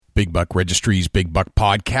Big Buck Registry's Big Buck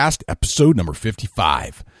Podcast, episode number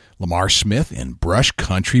 55, Lamar Smith and Brush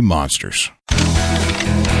Country Monsters.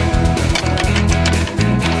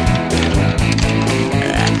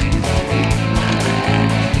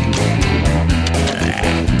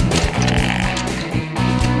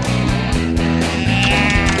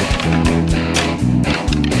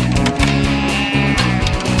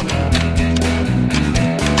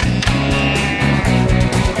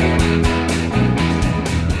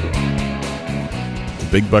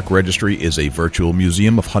 Big Buck Registry is a virtual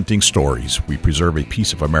museum of hunting stories. We preserve a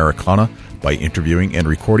piece of Americana by interviewing and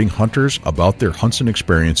recording hunters about their hunts and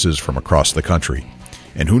experiences from across the country.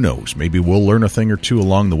 And who knows, maybe we'll learn a thing or two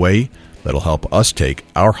along the way that'll help us take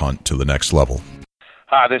our hunt to the next level.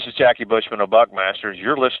 Hi, this is Jackie Bushman of Buckmasters.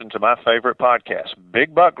 You're listening to my favorite podcast,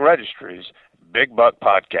 Big Buck Registry's Big Buck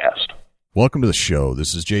Podcast. Welcome to the show.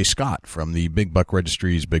 This is Jay Scott from the Big Buck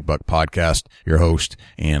Registry's Big Buck Podcast, your host,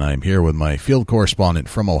 and I'm here with my field correspondent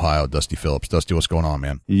from Ohio, Dusty Phillips. Dusty, what's going on,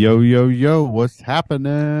 man? Yo, what's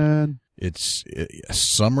happening? It's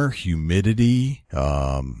summer humidity,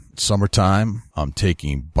 summertime. I'm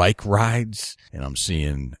taking bike rides, and I'm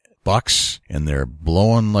seeing bucks, and they're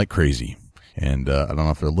blowing like crazy. And I don't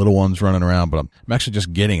know if they're little ones running around, but I'm actually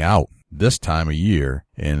just getting out this time of year,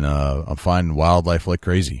 and I'm finding wildlife like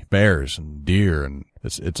crazy. Bears and deer, and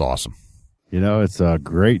it's awesome. You know, it's a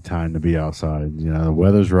great time to be outside. You know, the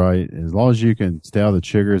weather's right. As long as you can stay out of the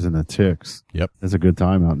chiggers and the ticks. Yep. It's a good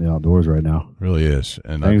time out in the outdoors right now. It really is.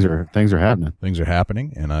 And things are happening. Things are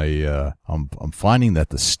happening, and I'm finding that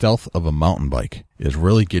the stealth of a mountain bike is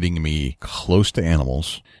really getting me close to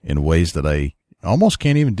animals in ways that I almost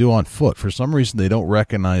can't even do on foot. For some reason, they don't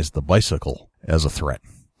recognize the bicycle as a threat.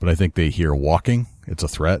 But I think they hear walking, it's a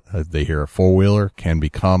threat. They hear a four-wheeler, can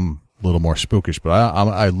become a little more spookish. But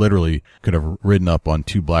I literally could have ridden up on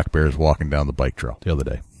two black bears walking down the bike trail the other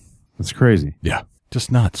day. That's crazy. Yeah,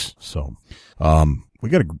 just nuts. So we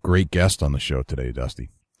got a great guest on the show today, Dusty.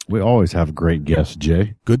 We always have great guests,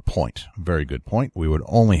 Jay. Good point. Very good point. We would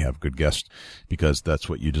only have good guests because that's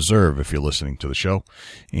what you deserve if you're listening to the show.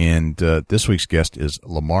 And this week's guest is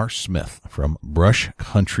Lamar Smith from Brush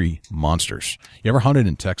Country Monsters. You ever hunted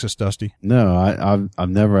in Texas, Dusty? No, I've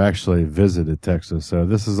never actually visited Texas, so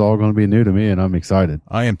this is all going to be new to me, and I'm excited.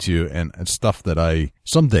 I am too, and it's stuff that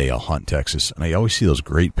someday I'll hunt Texas, and I always see those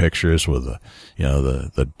great pictures with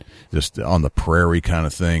the just on the prairie kind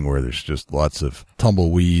of thing where there's just lots of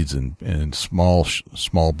tumbleweeds and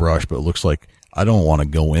small brush, but it looks like I don't want to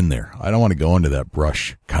go in there. I don't want to go into that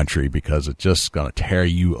brush country because it's just going to tear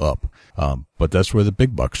you up. But that's where the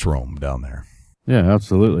big bucks roam down there. Yeah,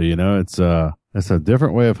 absolutely. You know, it's a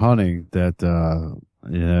different way of hunting that,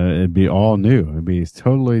 it'd be all new. It'd be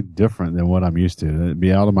totally different than what I'm used to. It'd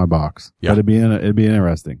be out of my box. Yeah. But it'd be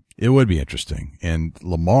interesting. It would be interesting. And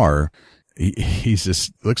Lamar, he's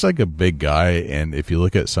just looks like a big guy, and if you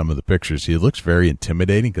look at some of the pictures, he looks very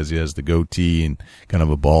intimidating because he has the goatee and kind of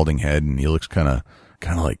a balding head, and he looks kind of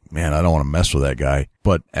like, man, I don't want to mess with that guy.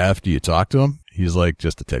 But after you talk to him, he's like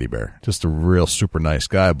just a teddy bear, just a real super nice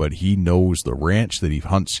guy. But he knows the ranch that he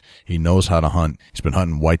hunts. He knows how to hunt. He's been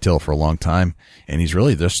hunting whitetail for a long time, and he's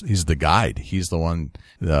really he's the guide. He's the one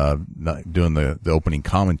doing the opening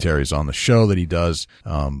commentaries on the show that he does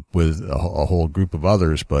with a whole group of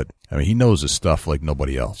others. But I mean, he knows his stuff like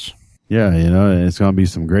nobody else. Yeah, it's going to be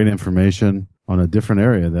some great information on a different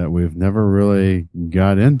area that we've never really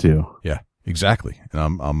got into. Yeah. Exactly,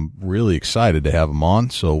 and I'm really excited to have him on.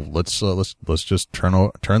 So let's just turn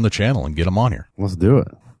the channel and get him on here. Let's do it.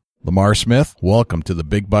 Lamar Smith, welcome to the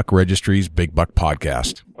Big Buck Registry's Big Buck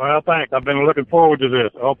Podcast. Well, thanks. I've been looking forward to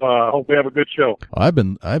this. I hope we have a good show. I've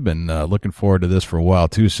been looking forward to this for a while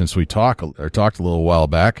too, since we talked a little while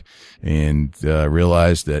back, and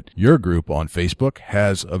realized that your group on Facebook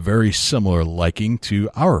has a very similar liking to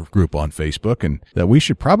our group on Facebook, and that we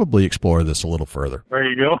should probably explore this a little further. There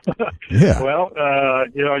you go. Yeah. Well,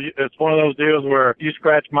 it's one of those deals where you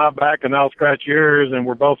scratch my back and I'll scratch yours, and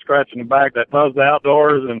we're both scratching the back that loves the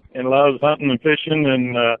outdoors and loves hunting and fishing,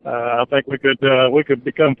 and I think we could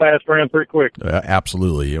become fast friends pretty quick.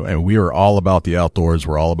 Absolutely. And we are all about the outdoors.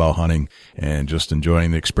 We're all about hunting and just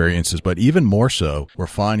enjoying the experiences. But even more so, we're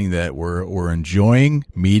finding that we're enjoying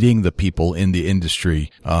meeting the people in the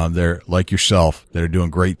industry. They're like yourself that are doing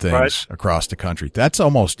great things across the country. That's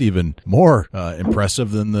almost even more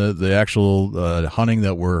impressive than the actual hunting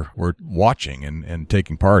that we're watching and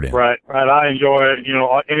taking part in. Right. I enjoy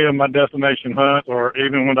any of my destination hunts, or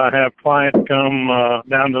even when I have clients come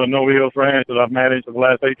down to the No Wheels Ranch that I've managed for the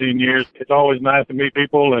last 18 years. It's always nice to meet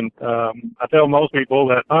people, and I tell most people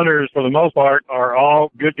that hunters, for the most part, are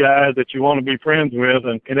all good guys that you want to be friends with.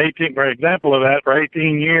 And for example of that, for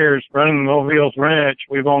 18 years running the No Wheels Ranch,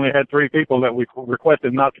 we've only had 3 people that we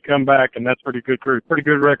requested not to come back, and that's pretty good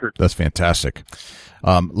record. That's fantastic.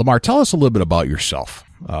 Lamar, tell us a little bit about yourself.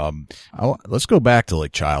 Let's go back to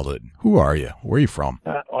like childhood. Who are you? Where are you from?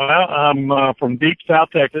 I'm from deep South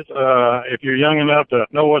Texas. If you're young enough to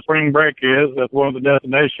know what spring break is, that's one of the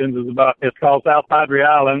destinations. It's called South Padre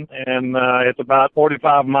Island, and it's about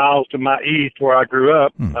 45 miles to my east where I grew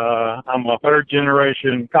up. I'm a 3rd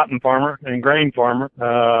generation cotton farmer and grain farmer.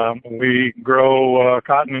 We grow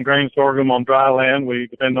cotton and grain sorghum on dry land. We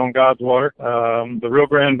depend on God's water. The Rio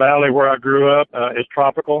Grande Valley where I grew up is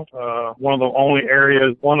tropical. One of the only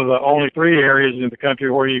 3 areas in the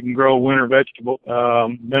country where you can grow winter vegetables.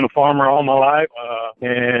 Been a farmer all my life,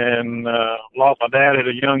 and lost my dad at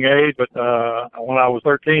a young age, but when I was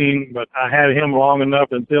 13, but I had him long enough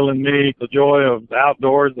to instill in me the joy of the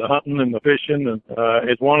outdoors, the hunting and the fishing, and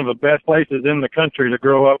it's one of the best places in the country to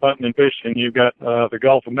grow up hunting and fishing. You've got the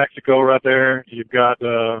Gulf of Mexico right there. You've got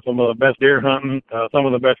some of the best deer hunting, some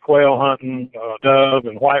of the best quail hunting, dove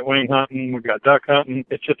and white wing hunting. We've got duck hunting.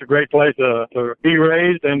 It's just a great place to be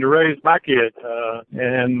raised and to raise my kids.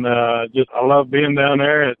 I love being down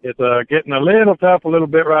there. It's getting a little tough a little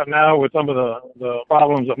bit right now with some of the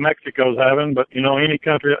problems that Mexico's having, but any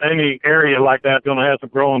country, any area like that's going to have some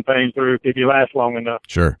growing pains through if you last long enough.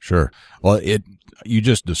 Sure. Well, you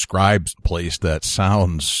just described a place that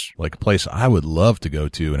sounds like a place I would love to go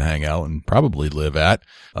to and hang out and probably live at.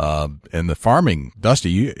 And the farming,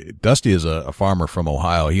 Dusty is a farmer from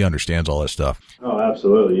Ohio. He understands all that stuff. Oh,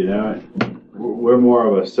 absolutely. We're more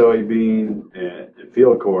of a soybean and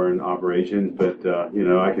field corn operation, but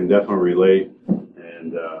I can definitely relate,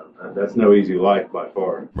 and that's no easy life by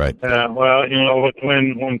far. Right.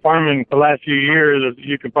 When farming the last few years, as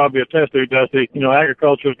you can probably attest to, Dusty,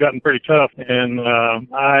 agriculture has gotten pretty tough, and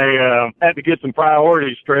I had to get some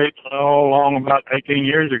priorities straight along about 18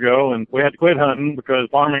 years ago, and we had to quit hunting because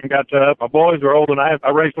farming got tough. My boys are old, and I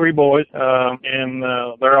raised 3 boys, and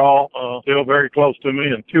they're all still very close to me,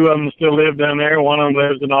 and 2 of them still live down there. One of them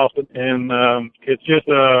lives in Austin, and it's just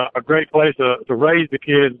a great place to raise the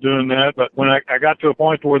kids doing that. But when I got to a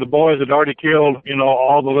point where the boys had already killed,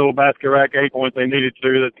 all the little basket rack 8 points they needed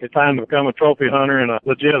to, that it's time to become a trophy hunter and a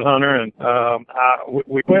legit hunter. And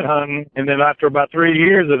we quit hunting. And then after about 3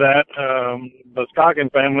 years of that, the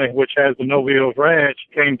Scoggins family, which has the No Wheels Ranch,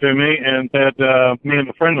 came to me and said, me and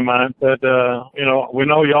a friend of mine said, we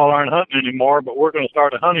know y'all aren't hunting anymore, but we're going to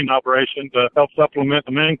start a hunting operation to help supplement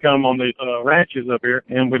some income on these ranches up here.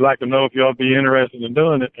 And we'd like to know if y'all be interested in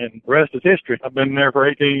doing it. And the rest is history. I've been there for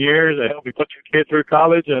 18 years. They helped me put 2 kids through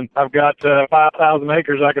college, and I've got 5,000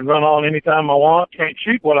 acres I can run on anytime I want. Can't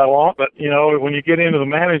shoot what I want, but when you get into the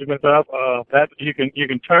management stuff, that you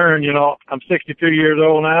can turn. I'm 62 years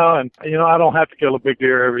old now, and I don't have to kill a big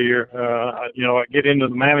deer every year. I get into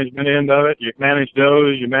the management end of it. You manage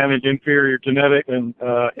does, you manage inferior genetics, and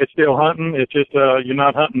it's still hunting. It's just you're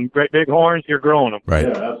not hunting great big horns. You're growing them. Right.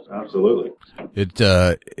 Yeah, absolutely.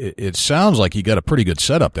 It sounds like you got a pretty good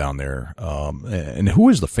setup down there. And who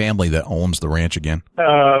is the family that owns the ranch again?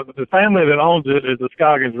 The family that owns it is the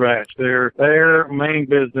Scoggins Ranch. Their main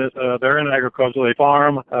business, they're in agriculture. They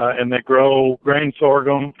farm and they grow grain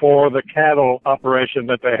sorghum for the cattle operation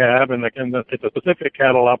that they have, and it's a specific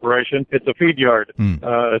cattle operation. It's a feed yard.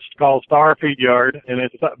 It's called Star Feed Yard, and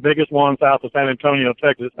it's the biggest one south of San Antonio,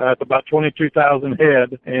 Texas. It's about 22,000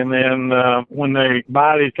 head. And then when they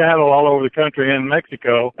buy these cattle all over the country and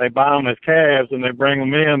Mexico, they buy them as calves and they bring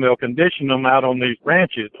them in. They'll condition them out on these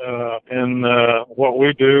ranches. And what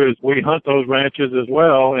we do is we hunt those ranches as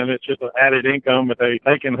well, and it's just an added income that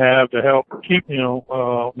they can have to help keep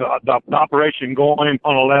the operation going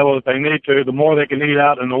on a level that they need to. The more they can eat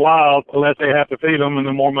out in the wild, the less they have to feed them, and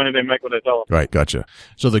the more money they make when they sell them. Right, gotcha.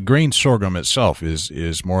 So the grain sorghum itself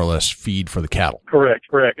is more or less feed for the cattle. Correct.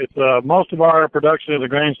 It's most of our production of the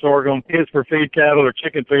grain sorghum is for feed cattle or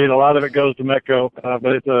chicken feed. A lot of it goes to Mexico,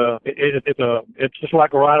 but it's just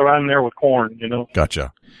like right in there with corn,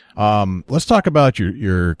 Gotcha. Let's talk about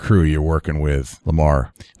your crew you're working with,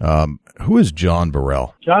 Lamar. Who is John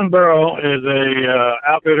Burrell? John Burrell is a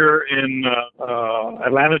outfitter in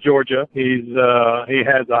Atlanta, Georgia. He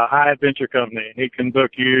has a high adventure company. He can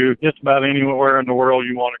book you just about anywhere in the world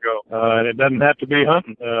you want to go. And it doesn't have to be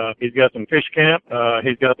hunting. He's got some fish camp.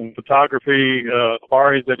 He's got some photography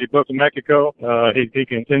safaris that he books in Mexico. He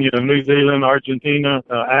can send you to New Zealand, Argentina,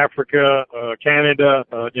 Africa, Canada,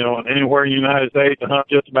 and anywhere in the United States to hunt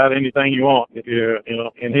just about anything you want. If you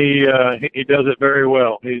know, and he does it very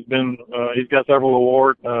well. He's got several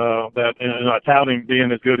awards that tout him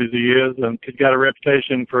being as good as he is, and he's got a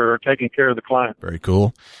reputation for taking care of the client. Very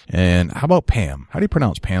cool. And how about Pam? How do you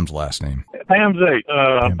pronounce Pam's last name? Pam's eight.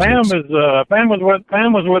 Pam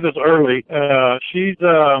was with us early.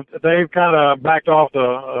 They've kind of backed off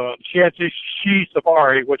she had She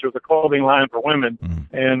Safari, which was a clothing line for women,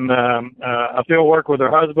 and I still work with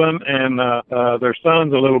her husband and their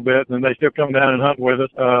sons a little bit, and they still come down and hunt with us.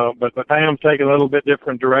 But Pam's taken a little bit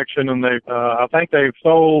different direction, and I think they've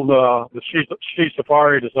sold the She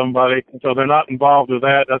Safari to somebody, and so they're not involved with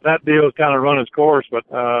that. That deal's kind of run its course, but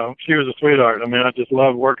she was a sweetheart. I mean, I just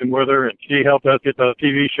loved working with her, and she helped us get the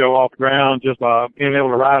TV show off the ground just by being able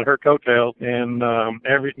to ride her coattails. And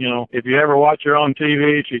if you ever watch her on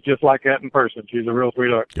TV, she's just like that in person. She's a real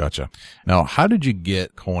sweetheart. Gotcha. Now, how did you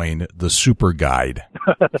get coined the super guide?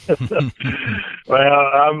 Well,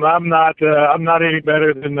 I'm not any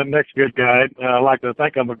better than the next good guide. I like to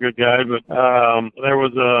think I'm a good guide, but there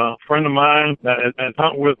was a friend of mine that has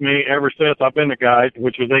hunted with me ever since I've been a guide,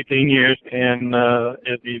 which was 18 years, and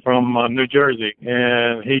he's from New Jersey,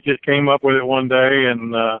 and he just came up with it one day,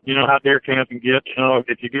 and you know how deer camp can get. You know,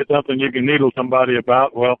 if you get something you can needle somebody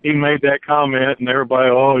about, well, he made that comment, and everybody,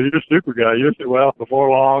 oh, you're a super guy. Well, before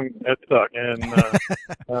long, that stuck, and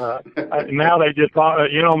now they just call,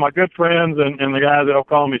 my good friends and the guys that'll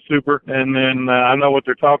call me super, and then I know what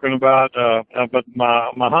they're talking about. But my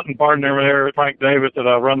hunting partner there, Frank Davis, that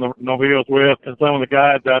I run the novilles with, and some of the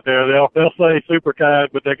guides out there, they'll say super guide,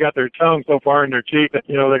 but they got their tongue so far in their cheek that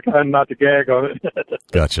they're trying not to gag on it.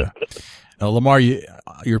 Gotcha. Now, Lamar,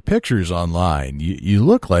 your pictures online, you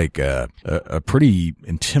look like a pretty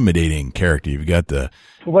intimidating character. You've got the.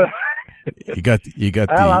 You got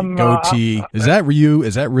the goatee. Is that you?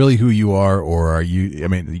 Is that really who you are, or are you? I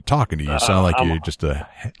mean, talking to you sound like you're just a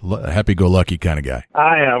happy-go-lucky kind of guy.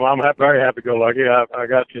 I am. I'm very happy-go-lucky. I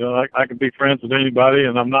got I can be friends with anybody,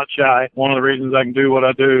 and I'm not shy. One of the reasons I can do what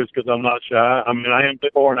I do is because I'm not shy. I mean, I am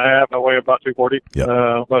 4.5. I weigh about 240. Yep.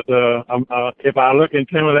 But if I look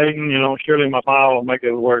intimidating, surely my smile will make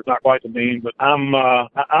it work. Not quite the mean, but I'm a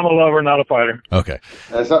lover, not a fighter. Okay.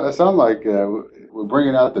 That sounds like we're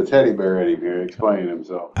bringing out the teddy bear Eddie here explaining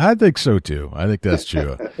himself. I think so too. I think that's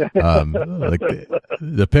true. Like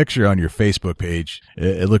the picture on your Facebook page,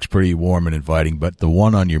 it looks pretty warm and inviting, but the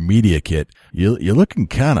one on your media kit, you're looking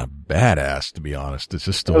kind of badass, to be honest. It's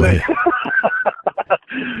just the way.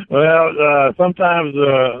 Well, sometimes,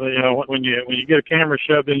 when you get a camera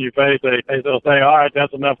shoved in your face, they'll say, all right,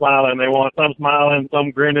 that's enough smiling. They want some smiling,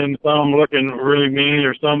 some grinning, some looking really mean,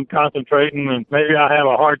 or some concentrating. And maybe I have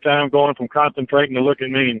a hard time going from concentrating to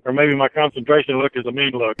looking mean, or maybe my concentration look is a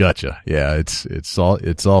mean look. Gotcha. Yeah. It's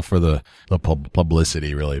all for the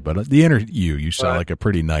publicity, really. But the inner you sound like a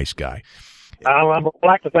pretty nice guy. I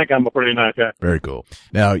like to think I'm a pretty nice guy. Very cool.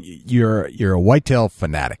 Now, you're a whitetail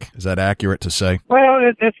fanatic. Is that accurate to say? Well,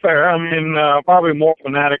 it's fair. I mean, probably more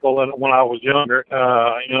fanatical than when I was younger.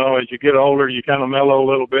 As you get older, you kind of mellow a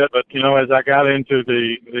little bit. But, as I got into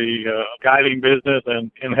the guiding business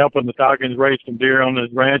and helping the Toggins raise some deer on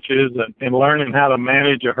his ranches and learning how to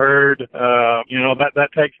manage a herd, that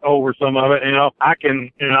takes over some of it.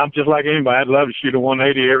 I'm just like anybody. I'd love to shoot a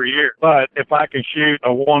 180 every year. But if I can shoot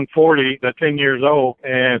a 140 that's 10 years old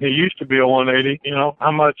and he used to be a 180,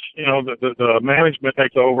 how much, the management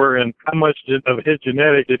takes over, and how much of his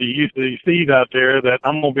genetics did he used to seed out there that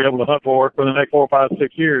I'm going to be able to hunt for the next 4, 5,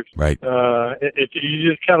 6 years. Right. You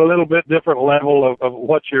just got a little bit different level of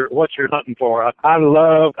what you're hunting for.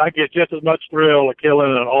 I get just as much thrill of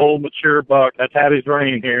killing an old mature buck that's had his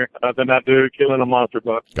reign here than I do killing a monster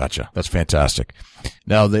buck. Gotcha. That's fantastic.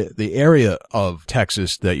 Now, the area of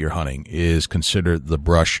Texas that you're hunting is considered the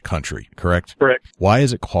brush country, correct? Correct. Why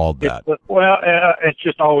is it called that? It's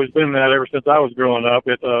just always been that ever since I was growing up.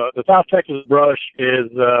 The South Texas brush is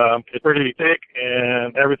pretty thick,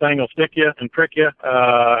 and everything will stick you and prick you.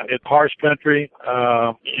 It's harsh country,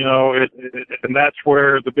 and that's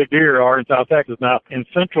where the big deer are in South Texas. Now, in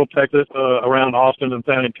Central Texas, around Austin and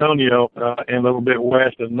San Antonio, and a little bit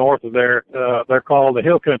west and north of there, they're called the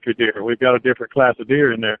hill country deer. We've got a different class of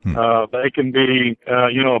deer in there. They can be,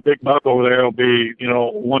 a big buck over there will be,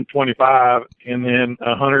 125, 85 and then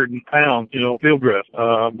 100 pounds, field dress.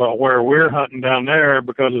 But where we're hunting down there,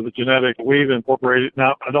 because of the genetics we've incorporated,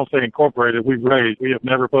 now I don't say incorporated, we've raised. We have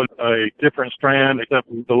never put a different strand except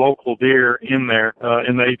the local deer in there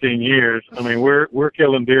in the 18 years. I mean, we're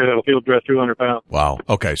killing deer that'll field dress 200 pounds. Wow.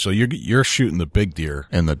 Okay, so you're shooting the big deer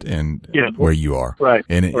yes, where you are, right?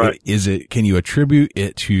 And can you attribute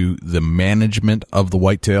it to the management of the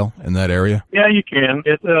whitetail in that area? Yeah, you can.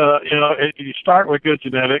 It's you start with good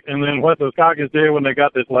genetics, and then what the Scoggins did when they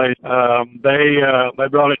got this place, they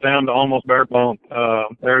brought it down to almost bare bones.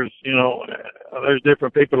 There's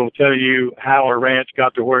different people who will tell you how a ranch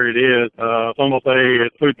got to where it is. Some will say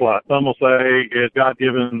it's food plot. Some will say it's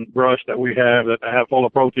God-given brush that we have that have full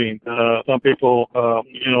of protein. Some people, or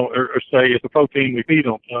say it's the protein we feed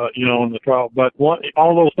them, in the trial. But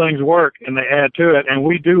all those things work, and they add to it, and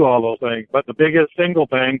we do all those things. But the biggest single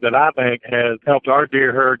thing that I think has helped our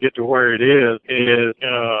deer herd get to where it is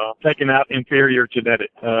taking out inferior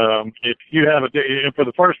genetics. If you have for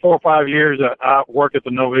the first 4 or 5 years that I worked at the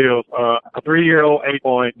Novilles, a 3-year-old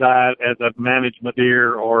 8-point died as a management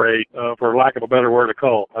deer or for lack of a better word, a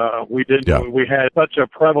cull. We had such a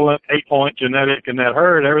prevalent 8-point genetic in that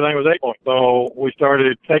herd, everything was 8-point. So we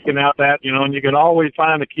started taking out that, and you can always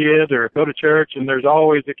find a kid or go to church and there's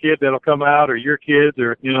always a kid that'll come out or your kids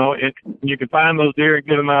or, and you can find those deer and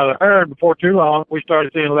get them out of the herd. Before too long, we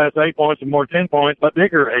started seeing less 8-points and more 10-points, but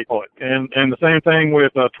bigger 8-points. And the same thing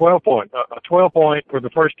with a 12-point. A 12-point for the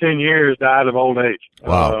first 10 years died of old age.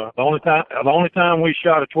 Wow. The only time we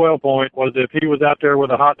shot a 12-point was if he was out there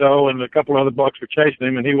with a hot doe and a couple other bucks were chasing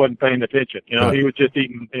him and he wasn't paying attention. He was just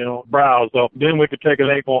eating, browse. So then we could take a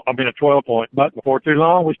 12-point. But before too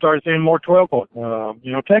long, we started seeing more 12-point.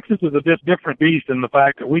 Texas is a just different beast in the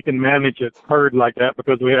fact that we can manage a herd like that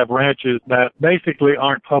because we have ranches that basically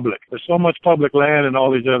aren't public. There's so much public land in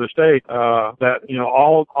all these other states that,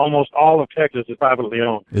 almost all of Texas is privately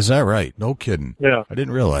owned. Is that right? No kidding. Yeah. I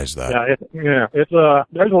didn't realize that. Yeah. It's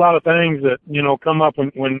there's a lot of things that, come up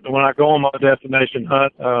when I go on my destination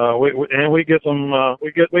hunt. We get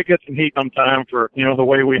some heat sometime for, the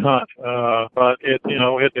way we hunt. But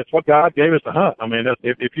it's what God gave us to hunt. I mean,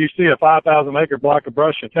 if you see a 5,000 acre block of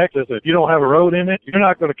brush in Texas, if you don't have a road in it, you're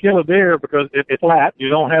not going to kill a deer because it's flat. You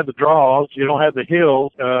don't have the draws. You don't have the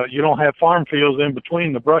hills. You don't have farm fields in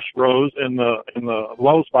between the brush rows in the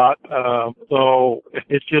low spot. So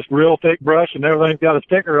it's just real thick brush and everything's got a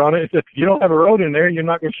sticker on it. If you don't have a road in there, you're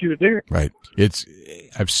not going to shoot a deer. Right.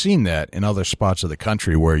 I've seen that in other spots of the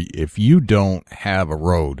country where if you don't have a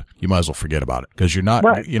road, you might as well forget about it because you're not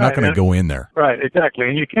going to go in there. Right, exactly.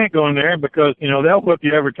 And you can't go in there because, they'll whip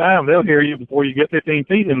you every time. They'll hear you before you get 15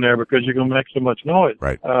 feet in there because you're going to make so much noise.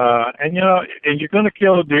 Right. And you're going to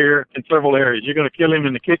kill a deer in several areas. You're going to kill him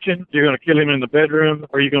in the kitchen, you're going to kill him in the bedroom,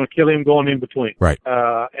 or you're going to kill him going in between. Right.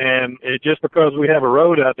 And just because we have a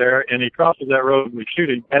road out there and he crosses that road and we shoot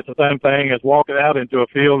him, that's the same thing as walking out into a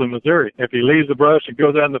field in Missouri. If he leaves the brush and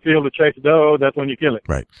goes out in the field to chase a doe, that's when you kill him.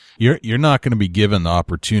 Right. You're not going to be given the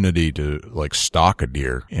opportunity to stalk a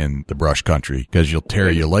deer in the brush country because you'll tear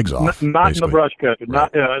your legs off. Not basically. in the brush country.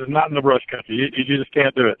 Right. Not in the brush country. You just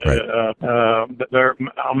can't do it. Right.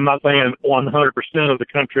 I'm not saying 100% of the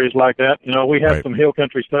country is like that. We have right. some hill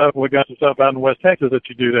country stuff. We got some stuff out in West Texas that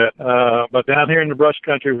you do that. But down here in the brush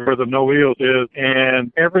country where the Novilles is,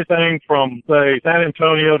 and everything from say San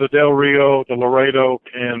Antonio to Del Rio to Laredo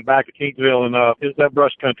and back to Kingsville and up is that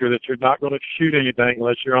brush country that you're not going to shoot anything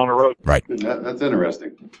unless you're on a road. Right. That's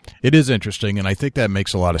interesting. It is interesting, and I think that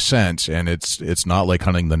makes a lot of sense. And it's not like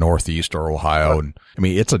hunting the Northeast or Ohio. And I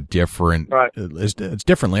mean, it's a different, right. It's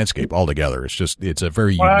different landscape altogether. It's a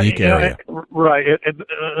very unique area. Right.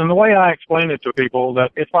 And the way I explain it to people,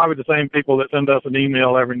 that it's probably the same people that send us an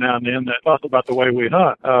email every now and then that fuss about the way we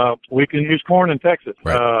hunt. We can use corn in Texas.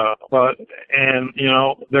 Right.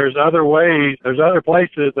 There's other ways, there's other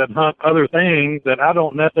places that hunt other things that I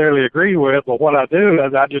don't necessarily agree with, but what I do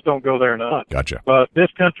is I just don't go there and hunt. Gotcha. But this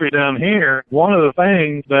country down here, one of the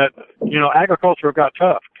things that, agriculture got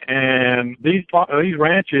tough. And these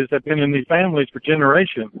ranches have been in these families for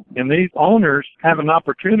generations. And these owners have an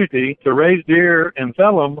opportunity to raise deer and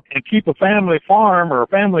sell them and keep a family farm or a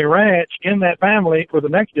family ranch in that family for the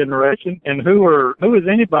next generation. And who is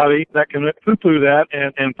anybody that can poo-poo that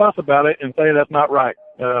and fuss about it and say that's not right?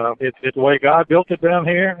 It's the way God built it down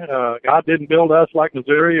here. God didn't build us like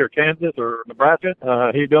Missouri or Kansas or Nebraska.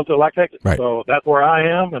 He built it like Texas. Right. So that's where I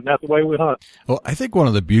am, and that's the way we hunt. Well, I think one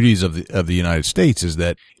of the beauties of the United States is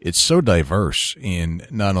that it's so diverse in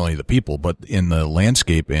not only the people, but in the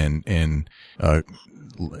landscape and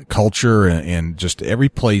culture and just every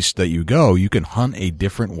place that you go, you can hunt a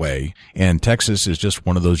different way. And Texas is just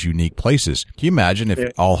one of those unique places. Can you imagine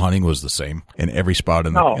if all hunting was the same in every spot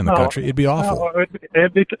in the country? It'd be awful. No,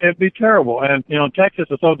 it'd be terrible. And, Texas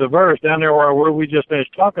is so diverse. Down there where we just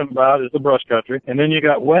finished talking about is the brush country. And then you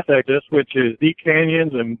got West Texas, which is deep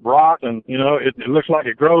canyons and rocks. And, it looks like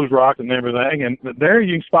it grows rocks and everything. And there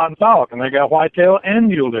you can spot and talk. And they got whitetail and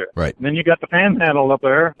mule deer. Right. And then you got the Panhandle up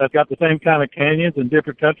there that's got the same kind of canyons and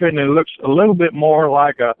different country. And it looks a little bit more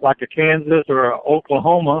like a Kansas or a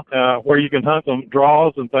Oklahoma, where you can hunt some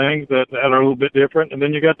draws and things that are a little bit different. And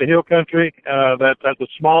then you got the hill country, that's a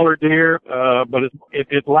smaller deer, but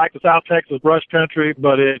it's like the South Texas brush country,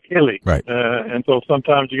 but it's hilly. Right. And so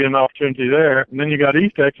sometimes you get an opportunity there. And then you got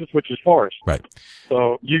East Texas, which is forest. Right.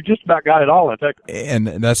 So you just about got it all in Texas. And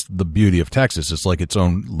that's the beauty of Texas. It's like its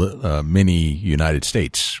own mini United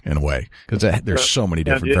States in a way, because there's so many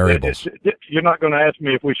different variables. You're not going to ask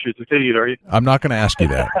me if we should succeed, are you? I'm not going to ask you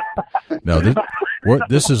that. No,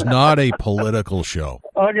 this is not a political show.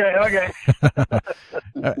 Okay.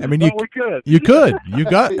 I mean, we could. You could. You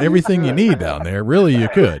got everything you need down there. Really, you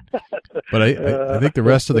could. But I think the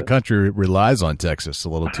rest of the country relies on Texas a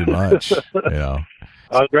little too much.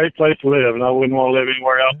 A great place to live, and I wouldn't want to live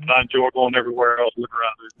anywhere else, and I enjoy going everywhere else, look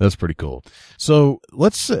around it. That's pretty cool. So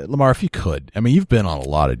let's, Lamar, if you could, I mean, you've been on a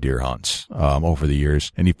lot of deer hunts over the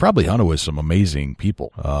years, and you've probably hunted with some amazing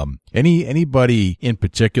people. Anybody in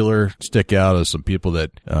particular stick out as some people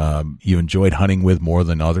that you enjoyed hunting with more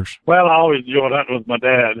than others? Well, I always enjoyed hunting with my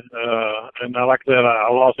dad, and like I said,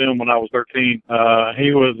 I lost him when I was 13.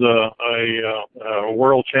 He was a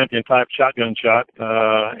world champion type shotgun shot,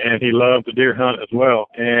 and he loved the deer hunt as well.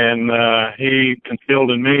 And he instilled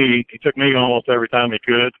in me, he took me almost every time he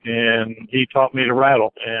could, and he taught me to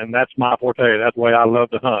rattle, and that's my forte. That's the way I love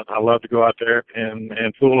to hunt. I love to go out there and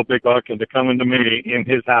fool a big buck and to come into me in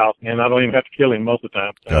his house, and I don't even have to kill him most of the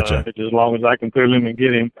time. Gotcha. As long as I can fool him and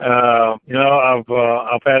get him.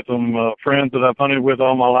 I've had some friends that I've hunted with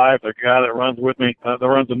all my life. A guy that runs with me, that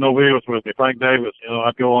runs the no wheels with me, Frank Davis.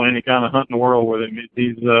 I'd go on any kind of hunt in the world with him.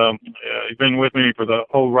 He's been with me for the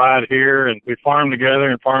whole ride here, and we farm together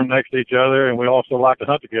and farm next to each other, and we also like to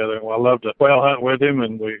hunt together. I love to quail hunt with him,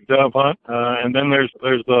 and we dove hunt. And then there's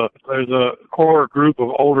a core group of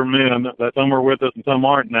older men that some are with us and some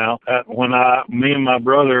aren't now. Me and my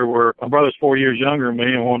brother's 4 years younger than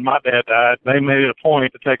me, and when my dad died, they made it a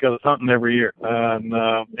point to take us hunting every year. And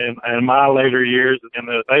my later years, and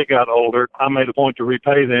as they got older, I made a point to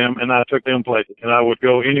repay them, and I took them places. And I would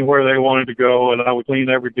go anywhere they wanted to go, and I would clean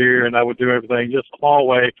every deer, and I would do everything just a small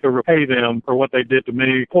way to repay them for what they did to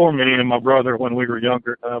me, for me and my brother when we were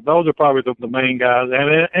younger. Those are probably the main guys.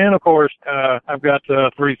 And of course, I've got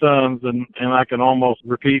 3 sons, and I can almost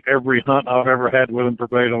repeat every hunt I've ever had with them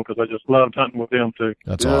verbatim because I just loved hunting with them too.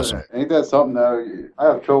 That's awesome. Ain't that something though? I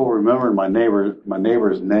have trouble remembering my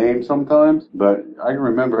neighbor's name sometimes, but I can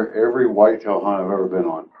remember every whitetail hunt I've ever been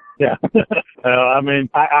on. Yeah.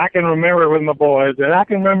 I can remember it with my boys, and I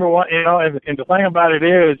can remember what, and the thing about it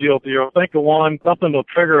is you'll think of one, something will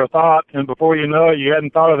trigger a thought, and before you know it, you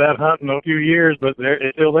hadn't thought of that hunt in a few years, but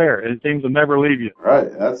it's still there. It seems to never leave you.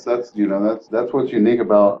 Right. That's what's unique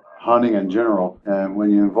about hunting in general, and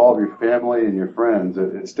when you involve your family and your friends,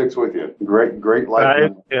 it sticks with you. Great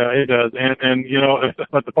life. It does. And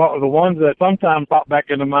but the ones that sometimes pop back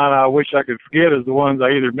into mind, I wish I could forget, is the ones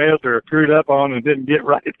I either missed or screwed up on and didn't get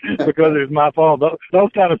right because it was my fault.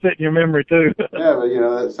 Those kind of sit in your memory too. Yeah,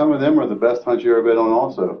 but some of them are the best hunts you've ever been on.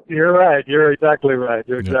 Also, you're right. You're exactly right.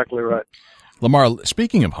 Exactly right. Lamar,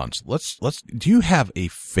 speaking of hunts, let's. Do you have a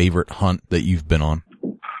favorite hunt that you've been on?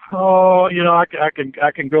 Oh,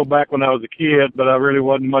 I can go back when I was a kid, but I really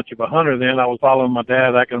wasn't much of a hunter then. I was following my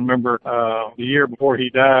dad. I can remember the year before he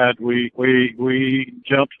died, we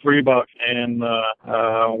jumped 3 bucks, and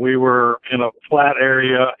we were in a flat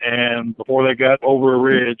area, and before they got over a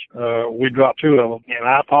ridge, we dropped 2 of them, and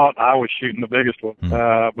I thought I was shooting the biggest one,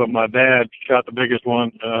 but my dad shot the biggest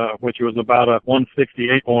one, which was about a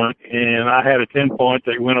 168 point, and I had a 10 point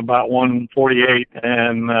that went about 148,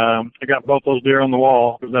 and I got both those deer on the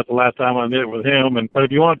wall. That's the last time I did it with him. But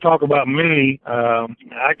if you want to talk about me,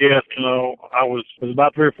 I guess, it was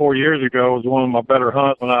about 3 or 4 years ago. It was one of my better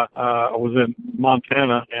hunts when I was in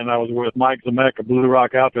Montana, and I was with Mike Zemek of Blue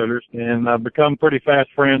Rock Outfitters, and I've become pretty fast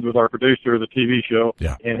friends with our producer of the TV show.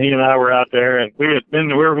 Yeah. And he and I were out there, and we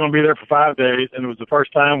were going to be there for 5 days, and it was the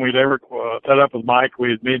first time we'd ever set up with Mike.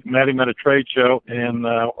 We had met him at a trade show and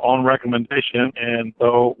on recommendation, and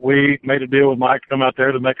so we made a deal with Mike to come out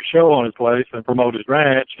there to make a show on his place and promote his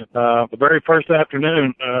ranch. watching. The very first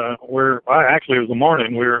afternoon, actually it was the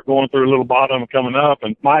morning, we were going through a little bottom coming up,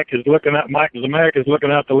 and Mike Zemeck is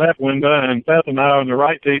looking out the left window, and Seth and I are in the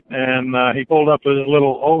right seat, and he pulled up to this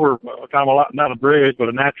little not a bridge, but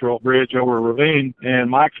a natural bridge over a ravine, and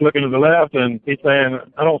Mike's looking to the left, and he's saying,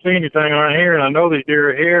 I don't see anything around here, and I know these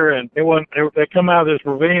deer are here, and they come out of this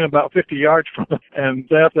ravine about 50 yards from us, and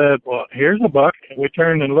Seth said, well, here's a buck. And we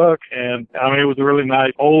turned and looked, and it was a really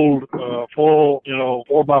nice old, full,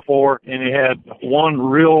 4x4, and he had one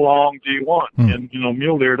real long G1, and,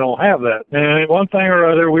 mule deer don't have that. And one thing or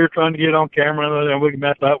other, we were trying to get on camera, and we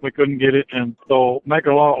messed up, we couldn't get it, and so make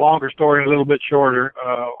a longer story a little bit shorter,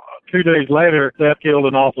 2 days later, Seth killed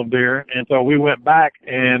an awesome deer, and so we went back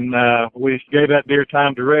and we gave that deer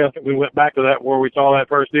time to rest. We went back to that where we saw that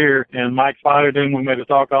first deer, and Mike spotted him. We made a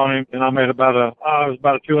talk on him, and I made about a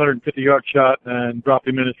 250-yard shot and dropped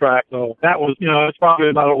him in his track. So that was, it's probably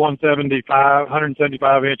about a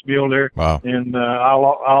 175-inch mule deer. Wow! And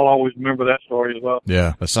I'll always remember that story as well.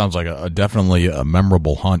 Yeah, that sounds like definitely a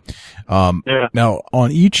memorable hunt. Yeah. Now,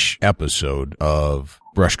 on each episode of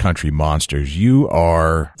Brush Country Monsters, you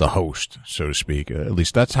are the host, so to speak. At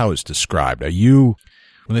least that's how it's described. Are you,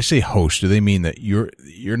 when they say host, do they mean that you're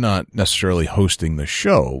not necessarily hosting the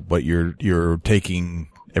show, but you're taking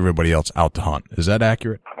everybody else out to hunt? Is that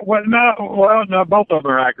accurate? Well, no, both of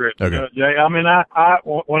them are accurate. Okay. Jay. I mean,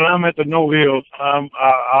 when I'm at the no-wheels,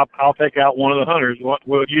 I'll take out one of the hunters.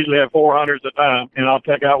 We'll usually have 4 hunters at a time, and I'll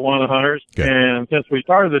take out one of the hunters. Okay. And since we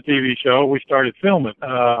started the TV show, we started filming.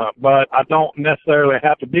 But I don't necessarily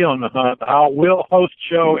have to be on the hunt. We'll host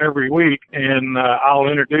a show every week, and I'll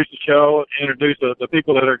introduce the show, introduce the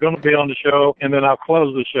people that are going to be on the show, and then I'll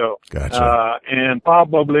close the show. Gotcha. And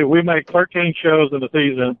probably we make 13 shows in the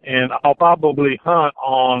season, and I'll probably hunt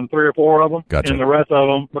on 3 or 4 of them. Gotcha. And the rest of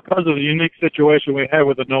them, because of the unique situation we have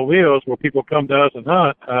with the no-wheels where people come to us and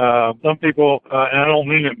hunt, some people, and I don't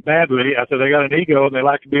mean it badly, I said they got an ego and they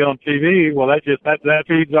like to be on TV. Well, that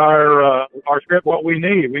feeds our script what we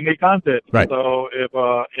need. We need content. Right. So if,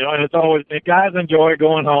 and it's always, and guys enjoy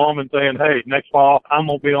going home and saying, hey, next fall, I'm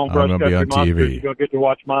going to be on Brush Country Monsters. TV. You're going to get to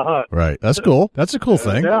watch my hunt. Right. That's cool. That's a cool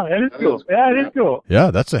thing. Yeah, it is cool. Yeah, it is cool.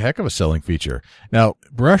 Yeah, that's a heck of a selling feature. Now,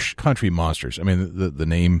 Brush Country Monsters, I mean, the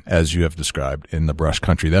name, as you have described, in the brush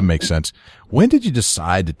country, that makes sense. When did you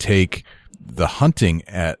decide to take the hunting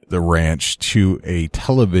at the ranch to a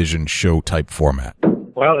television show type format?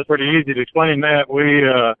 Well, it's pretty easy to explain that. We,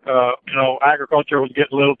 agriculture was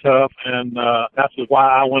getting a little tough, and that's why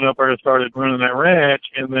I went up there and started running that ranch,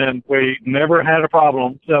 and then we never had a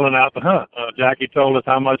problem selling out the hunt. Jackie told us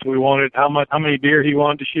how much we wanted, how many deer he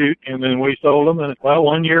wanted to shoot, and then we sold them, and,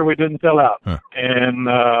 one year we didn't sell out. Huh. And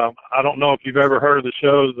I don't know if you've ever heard of the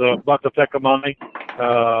show, the Buck of Tecumseh.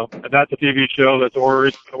 That's a TV show that's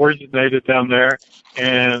originated down there,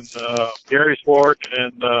 and Gary Swart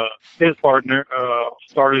and his partner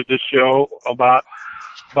started this show about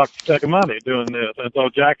Buck Tecumseh doing this. And so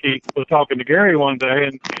Jackie was talking to Gary one day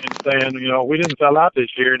and saying, we didn't sell out this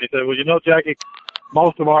year. And he said, well, Jackie,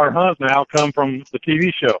 most of our hunts now come from the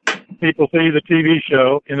TV show. People see the TV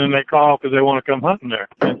show, and then they call because they want to come hunting there.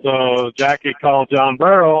 And so Jackie called John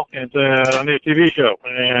Burrell and said, I need a TV show.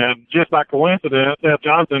 And just by coincidence, Seth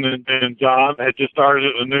Johnson and John had just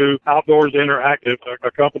started a new Outdoors Interactive, a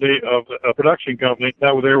production company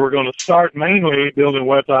that they were going to start mainly building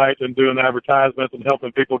websites and doing advertisements and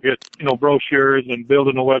helping people get, brochures and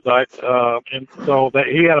building a website. And so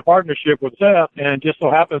he had a partnership with Seth, and just so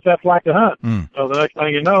happened Seth liked to hunt. So the next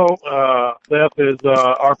thing you know, Seth is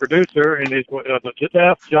our producer, and he's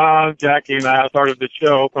Seth, John, Jackie, and I started the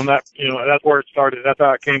show from that. That's where it started. That's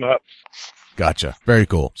how it came up. Gotcha. Very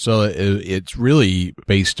cool. So it's really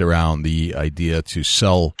based around the idea to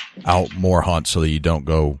sell out more hunts so that you don't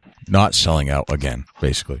go not selling out again,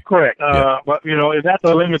 basically. Correct. Yeah. But, that's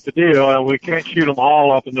a limited deal. We can't shoot them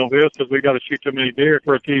all up in no wheels because we got to shoot too many deer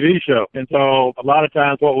for a TV show. And so a lot of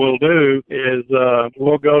times what we'll do is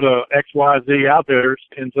we'll go to XYZ Outfitters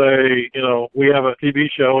and say, we have a TV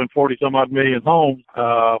show in 40-some-odd million homes.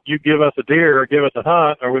 You give us a deer or give us a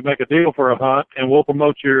hunt, or we make a deal for a hunt, and we'll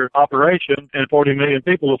promote your operation, and 40 million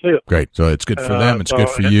people will see it. Great. So it's good for them. It's good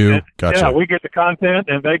for you. Gotcha. Yeah, we get the content,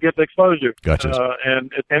 and they get the exposure. Gotcha.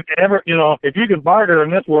 And if you can barter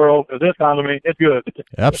in this world, this economy, it's good.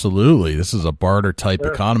 Absolutely. This is a barter type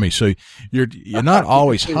economy. So you're not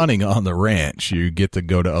always hunting on the ranch. You get to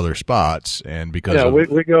go to other spots, and because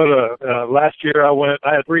we go to last year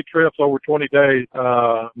I had 3 trips over 20 days,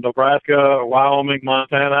 Nebraska, Wyoming,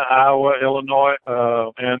 Montana, Iowa, Illinois,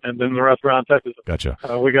 and then the rest around Texas. Gotcha.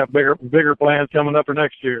 We got bigger plans coming up for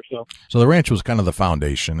next year. So the ranch was kind of the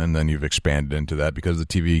foundation, and then you've expanded into that because the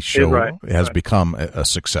TV show has become a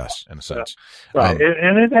success in a sense. Right.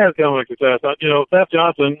 And it has become a success. Seth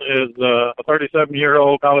Johnson is a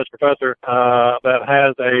 37-year-old college professor that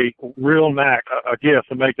has a real knack, a gift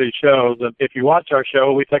to make these shows. And if you watch our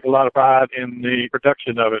show, we take a lot of pride in the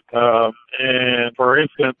production of it. And for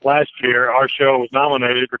instance, last year, our show was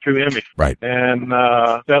nominated for 2 Emmys. Right. And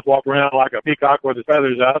Seth walked around like a peacock with his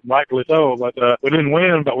feathers out, rightfully so. But we didn't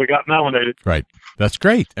win, but we got nominated. Right. That's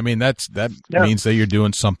great. I mean, that means that you're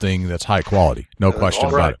doing something that's high quality. No question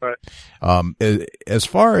about it. Right. As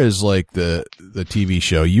far as like the TV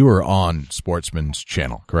show, you were on Sportsman's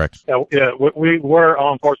Channel, correct? Yeah, we were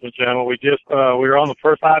on Sportsman Channel. We just we were on the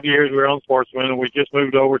first 5 years. We were on Sportsman, and we just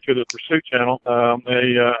moved over to the Pursuit Channel.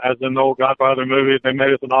 As in the old Godfather movie, they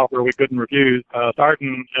made us an offer we couldn't refuse.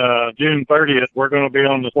 Starting June 30th, we're going to be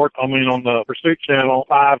on the Pursuit Channel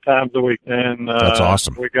 5 times a week, and that's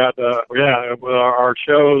awesome. We got our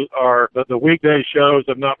shows are the weekday shows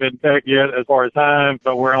have not been pegged yet as far as time,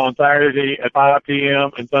 but we're on Saturday at 5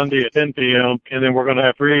 p.m. and Sunday at 10 p.m. and then we're going to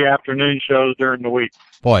have 3 afternoon shows during the week.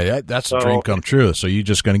 Boy, that's a dream come true. So you're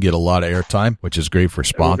just going to get a lot of airtime, which is great for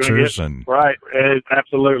sponsors right,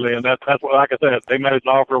 absolutely. And that's what, like I said, they made us an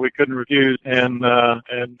offer we couldn't refuse, and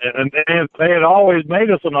they had always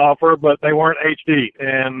made us an offer, but they weren't HD,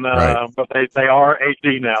 and but they are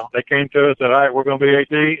HD now. They came to us and said, all right, we're going to be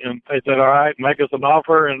HD, and they said, all right, make us an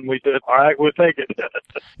offer, and we said, all right, we'll take it.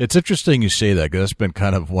 It's interesting you say that, because that's been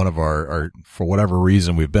kind of one of our, for whatever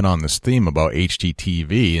reason, we've been on this theme about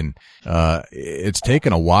HDTV, and it's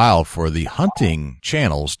taken a while for the hunting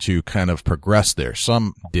channels to kind of progress there.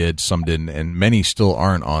 Some did, some didn't, and many still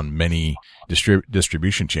aren't on many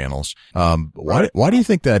distribution channels. Why do you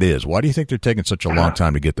think that is? Why do you think they're taking such a long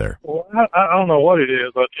time to get there? Well, I don't know what it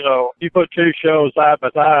is, but you put 2 shows side by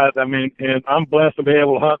side. I mean, and I'm blessed to be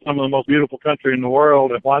able to hunt some of the most beautiful country in the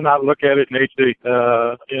world, and why not look at it in HD?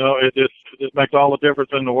 It just makes all the difference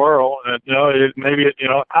in the world. And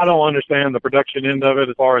I don't understand the production end of it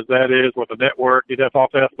as far as that is with the network. You'd have to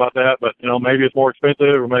talk to us about that, but maybe it's more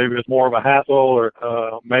expensive, or maybe it's more of a hassle, or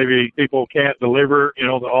maybe people can't deliver.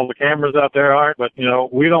 All the cameras out there aren't. But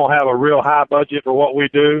we don't have a real high budget for what we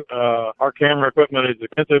do. Our camera equipment is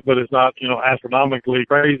expensive, but it's not astronomically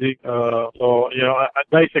crazy.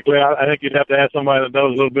 Basically, I think you'd have to ask somebody that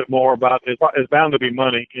knows a little bit more about it. It's bound to be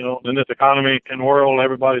money. In this economy and world,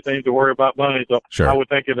 everybody seems to worry about money. So sure. I would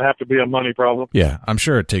think it'd have to be a money problem. Yeah, I'm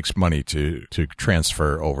sure it takes money to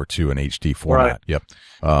transfer over to an HD format. Right. Yep.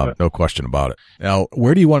 No question about it. Now,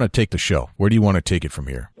 where do you want to take the show? Where do you want to take it from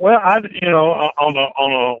here? Well, on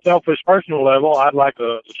a selfish personal level, I'd like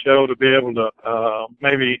the show to be able to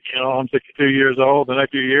maybe, I'm 62 years old. The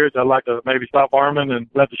next few years, I'd like to maybe stop farming and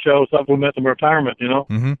let the show supplement some retirement.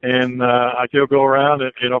 Mm-hmm. And I still go around.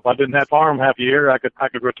 And if I didn't have farm half a year, I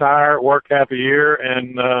could retire, work half a year,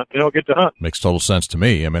 and get to hunt. Makes total sense to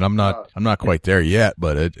me. I mean, I'm not quite there yet,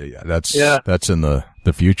 but that's in the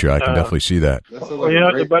future. I can definitely see that. But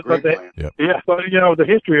the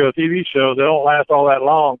history of TV shows, they don't last all that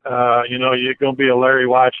long. You're going to be a Larry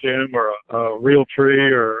Weisshuhn or a Real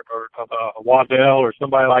Tree or a Waddell or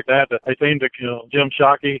somebody like that. They seem to, Jim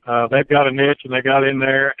Shockey, they've got a niche and they got in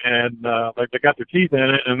there and they got their teeth in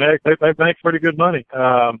it and they make pretty good money.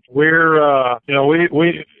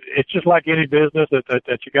 It's just like any business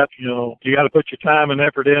that you got to put your time and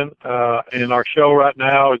effort in. And our show right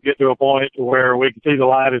now is getting to a point where we can see the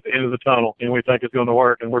light at the end of the tunnel, and we think it's going to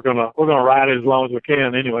work, and we're going to ride it as long as we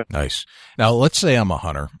can anyway. Nice. Now, let's say I'm a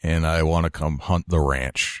hunter and I want to come hunt the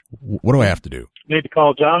ranch. What do I have to do? You need to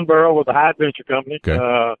call John Burrow with the High Adventure Company. Okay.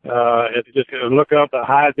 If you just look up the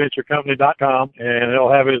highadventurecompany.com, and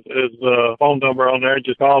he'll have his phone number on there.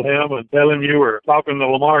 Just call him and tell him you were talking to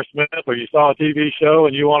Lamar Smith, or you saw a TV show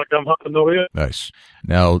and you want to come hunting with it. Nice.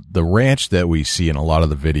 Now, the ranch that we see in a lot of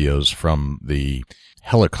the videos from the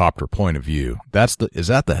helicopter point of view, is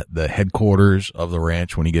that the headquarters of the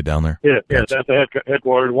ranch when you get down there? Yeah, that's the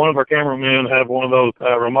headquarters. One of our cameramen have one of those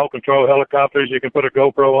remote control helicopters you can put a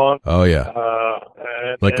GoPro on. Oh yeah,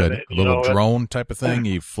 like a little know, drone type of thing.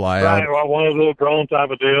 You fly right, out. Well, one of those little drone type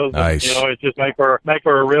of deals. Nice. And, it's just make for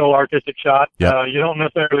a real artistic shot. Yep. You don't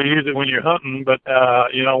necessarily use it when you're hunting, but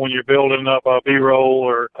when you're building up a B-roll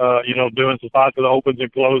or doing some spots that opens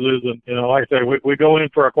and closes, and like I say, we go in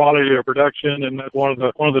for a quality of production, and that's one of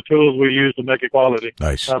the tools we use to make it quality.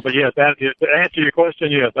 Nice. But yes, to answer your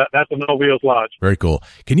question, yes, that's a no wheels lodge. Very cool.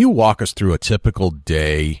 Can you walk us through a typical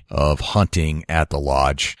day of hunting at the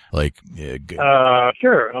lodge? Like,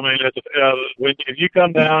 sure. I mean, if you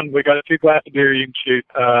come down, we got 2 classes of deer you can shoot.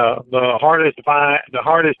 The hardest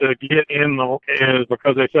to get in is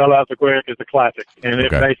because they sell out so quick is the classic, and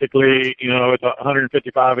it basically, it's a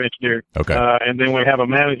 155-inch deer. Okay. And then we have a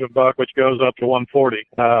management buck which goes up to 140.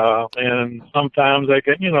 And sometimes they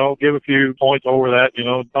can, give a few points over that.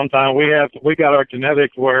 Sometimes we got our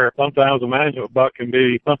genetics where sometimes a management buck can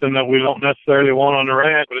be something that we don't necessarily want on the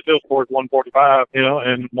ranch, but it still scores 145.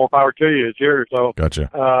 And more power to you. It's yours. So gotcha.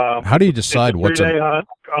 How do you decide what's a hunt?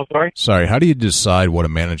 I'm sorry. Sorry. How do you decide what a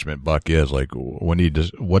management buck is? Like,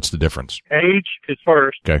 what's the difference? Age is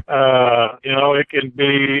first. Okay. It can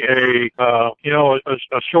be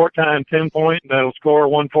a short time 10 point that'll score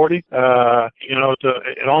 140.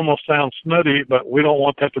 It almost sounds snooty, but we don't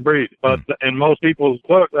want that to breed. But in most people's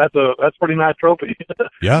book, that's a pretty nice trophy.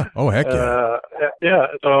 Yeah. Oh, heck yeah. Yeah.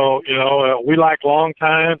 So, we like long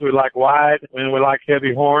tines, we like wide, and we like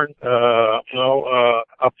heavy horn. A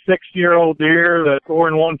 6-year-old deer that's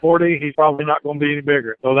scoring 140, he's probably not going to be any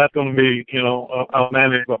bigger. So that's going to be, a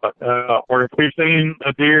management buck. Or if we've seen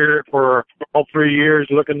a deer for all 3 years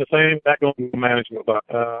looking the same, that's going to be a management buck.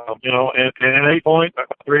 And an 8 point,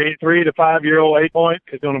 3 to 5 year old 8 point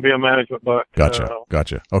is going to be a management buck.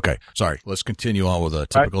 Gotcha. Okay. Sorry. Let's continue on with a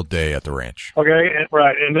typical day at the ranch. Okay.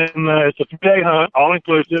 Right. And then it's a 3-day hunt, all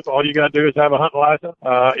inclusive. All you got to do is have a hunting license.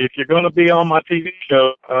 If you're going to be on my TV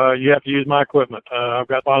show, you have to use my equipment. I've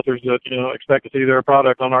got sponsors that, expect to see their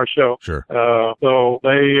product on our show. Sure. So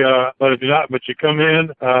but if you're not, but you come in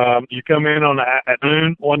at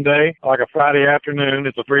noon one day, like a Friday afternoon.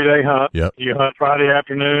 It's a 3-day hunt. Yep. You hunt Friday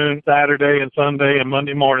afternoon, Saturday and Sunday and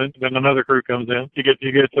Monday morning. Then another crew comes in. You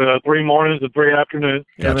get 3 mornings and 3 afternoons.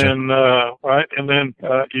 Gotcha. And then,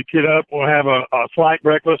 you get up, we'll have a slight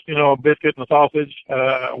breakfast, a biscuit and a sausage.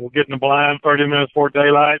 We'll get in the blind 30 minutes before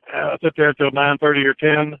daylight, sit there till 9:30 or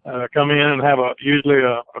 10, come in and have usually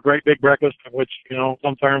a great big breakfast, which,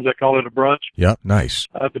 some terms they call it a brunch. Yep. Nice.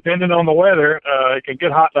 Depending on the weather, it can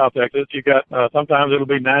get hot South Texas. You got, sometimes it'll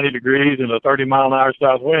be 90 degrees and a 30-mile-an-hour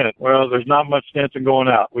south wind. Well, there's not much sense in going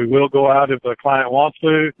out. We will go out if the client wants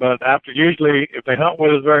to, but usually if they hunt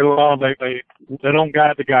with us very long, they don't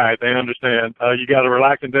guide the guide. They understand. You got a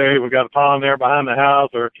relaxing day. We got a pond there behind the house,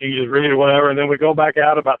 or you can just read or whatever, and then we go back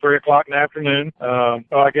out about 3 o'clock in the afternoon.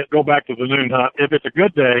 I guess go back to the noon hunt. If it's a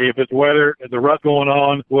good day, if it's weather, if the rut going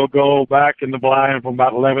on, we'll go back in the blind from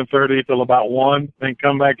about 11:30 till about 1, then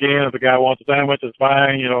come back in. If the guy wants a sandwich, it's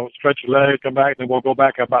fine. Stretch your legs, come back, then we'll go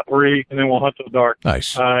back about 3, and then we'll hunt till dark.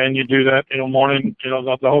 Nice. And you do that, morning,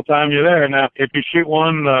 the whole time you're there. Now, if you shoot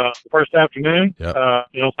one first afternoon, yep.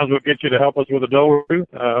 Sometimes we'll get you to help us with a doe roof.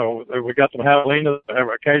 We got some javelinas,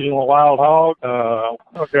 occasional wild hog.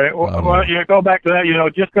 Okay. Well, you go back to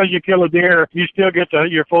that. Just because you kill a deer, you still get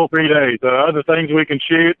your full 3 days. Other things we can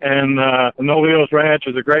shoot, and the No Wheels Ranch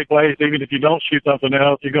is a great place. Even if you don't shoot something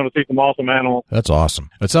else, you're going to see some awesome animals. That's awesome.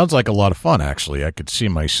 It sounds like a lot of fun, actually. I could see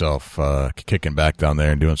myself kicking back down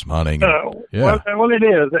there and doing some hunting. Yeah. Well, it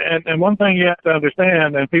is. And one thing you have to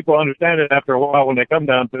understand, and people understand it after a while when they come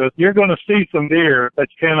down to us, you're going to see some deer that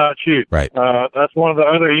you cannot shoot. Right. That's one of the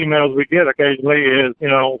other emails we get occasionally is,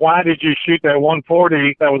 why did you shoot that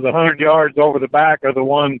 140 that was 100 yards over the back of the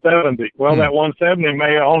 170? Well, that 170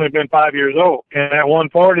 may have only been 5 years old, and that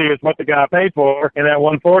 140 is what the guy paid for, and that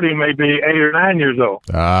 140 may be 8 or 9 years old.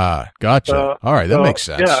 Ah, gotcha. All right, that makes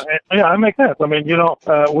sense. Yeah, that makes sense. I mean,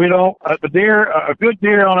 we don't, the deer, a good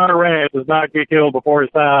deer on our ranch does not get killed before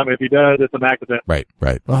his time. If he does, it's an accident. Right.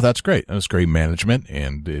 Well, that's great. That's great management,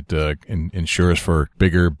 and it ensures for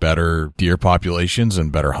bigger, better deer populations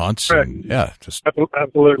and better hunts. Right. And, yeah, just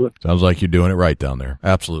absolutely. Sounds like you're doing it right down there.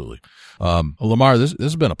 Absolutely. Lamar, this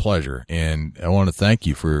has been a pleasure, and I want to thank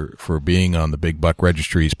you for being on the Big Buck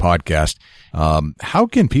Registries podcast. How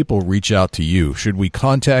can people reach out to you? Should we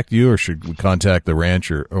contact you, or should we contact the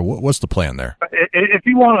ranch, or what's the plan there? If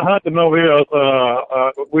you want to hunt the Mobiles,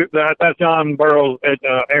 that's John Burroughs'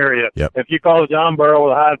 area. Yep. If you call John Burroughs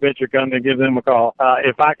with High Adventure Company, give them a call.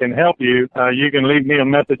 If I can help you, you can leave me a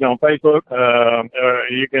message on Facebook.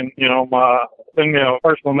 You can, send me a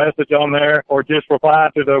personal message on there, or just reply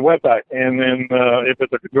to the website. And then if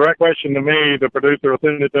it's a direct question to me, the producer will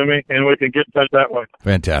send it to me, and we can get in touch that way.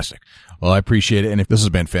 Fantastic. Well, I appreciate it, and this has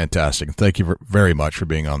been fantastic. And thank you very much for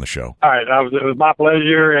being on the show. All right, it was my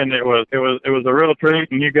pleasure, and it was a real treat.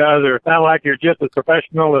 And you guys sound like you're just as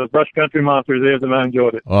professional as Brush Country Monsters is, and I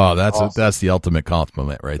enjoyed it. Oh, that's the ultimate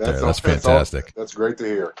compliment right there. That's fantastic. That's great to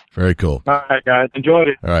hear. Very cool. All right, guys, enjoyed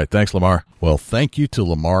it. All right, thanks, Lamar. Well, thank you to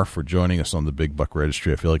Lamar for joining us on the Big Buck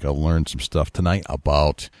Registry. I feel like I learned some stuff tonight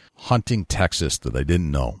about hunting Texas that I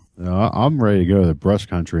didn't know. I'm ready to go to the brush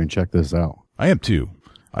country and check this out. I am too.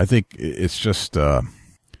 I think it's just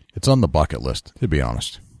it's on the bucket list, to be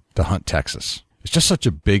honest, to hunt Texas. It's just such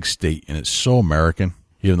a big state, and it's so American,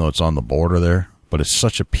 even though it's on the border there. But it's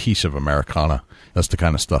such a piece of Americana. That's the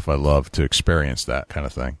kind of stuff I love, to experience that kind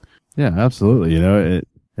of thing. Yeah, absolutely.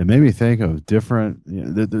 It made me think of different,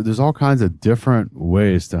 there's all kinds of different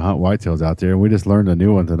ways to hunt whitetails out there, and we just learned a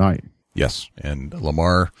new one tonight. Yes, and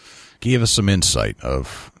Lamar gave us some insight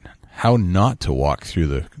of how not to walk through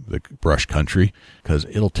the brush country, because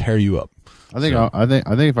it'll tear you up. I think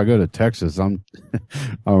if I go to Texas, I'm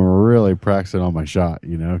really practicing on my shot,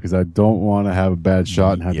 because I don't want to have a bad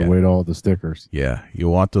shot and have to wait all the stickers. Yeah, you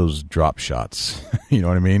want those drop shots. You know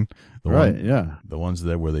what I mean? Yeah. The ones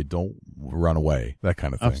where they don't run away, that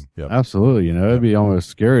kind of thing. Yep. Absolutely. It'd be almost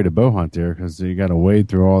scary to bow hunt there, because you got to wade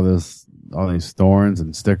through all these thorns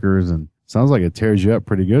and stickers, and sounds like it tears you up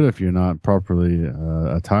pretty good if you're not properly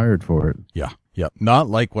attired for it. Yeah. Yep. Not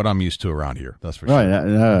like what I'm used to around here. That's for sure. Right.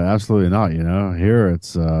 No, absolutely not. Here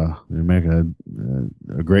it's, you make a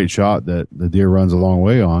great shot that the deer runs a long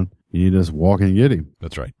way on. You just walk and get him.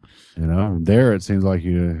 That's right. There it seems like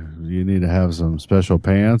you need to have some special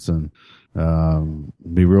pants and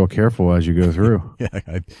be real careful as you go through.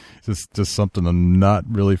 Yeah. It's just something I'm not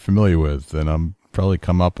really familiar with, and I'm probably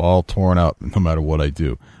come up all torn up no matter what I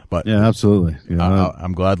do. But yeah, absolutely.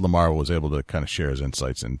 I'm glad Lamar was able to kind of share his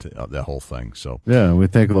insights into that whole thing. So yeah, we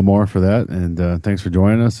thank Lamar for that, and thanks for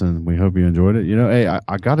joining us, and we hope you enjoyed it. Hey,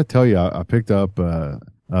 I got to tell you, I picked up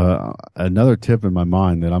another tip in my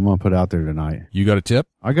mind that I'm going to put out there tonight. You got a tip?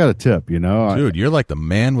 I got a tip. Dude, you're like the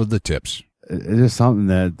man with the tips. It's just something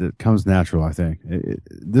that comes natural, I think.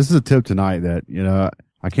 This is a tip tonight that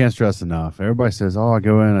I can't stress enough. Everybody says, I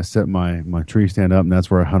go in, I set my tree stand up, and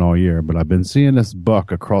that's where I hunt all year. But I've been seeing this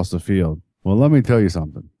buck across the field. Well, let me tell you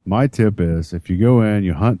something. My tip is, if you go in,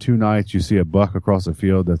 you hunt 2 nights, you see a buck across the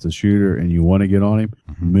field that's a shooter, and you want to get on him,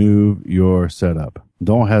 move your setup.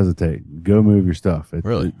 Don't hesitate. Go move your stuff.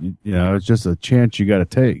 Really? It's just a chance you got to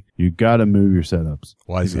take. You got to move your setups.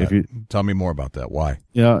 Why is that? Tell me more about that. Why?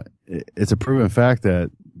 It's a proven fact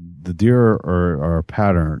that the deer are a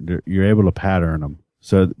pattern. You're able to pattern them.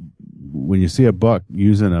 So when you see a buck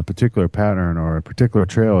using a particular pattern, or a particular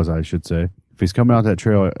trail, as I should say, if he's coming out that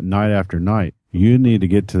trail night after night, you need to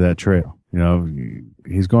get to that trail.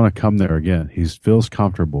 He's going to come there again. He feels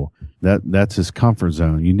comfortable. That's his comfort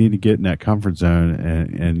zone. You need to get in that comfort zone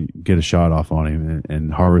and get a shot off on him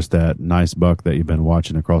and harvest that nice buck that you've been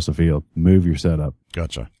watching across the field. Move your setup.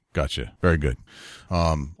 Gotcha. Very good.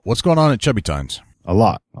 What's going on at Chubby Tines? A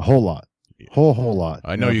whole lot. Whole lot.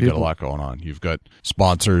 I know you've got a lot going on. You've got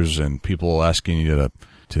sponsors and people asking you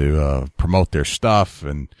to promote their stuff.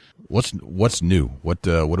 And what's new? What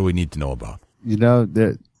do we need to know about?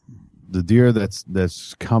 That the deer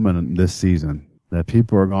that's coming this season that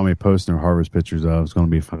people are going to be posting their harvest pictures of is going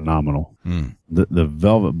to be phenomenal. The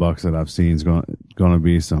velvet bucks that I've seen is going to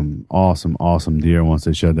be some awesome deer once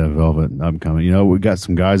they shed that velvet upcoming. We got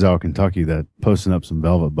some guys out of Kentucky that posting up some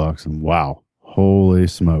velvet bucks, and wow, holy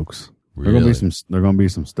smokes. Really? They're going to be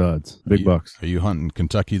some studs, big bucks. Are you hunting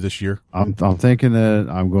Kentucky this year? I'm thinking that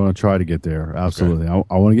I'm going to try to get there. Absolutely. Okay.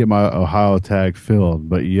 I want to get my Ohio tag filled,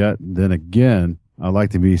 but yet then again, I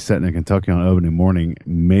like to be sitting in Kentucky on opening morning,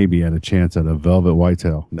 maybe at a chance at a velvet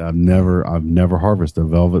whitetail. I've never harvested a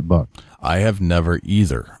velvet buck. I have never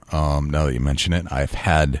either. Now that you mention it, I've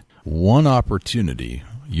had one opportunity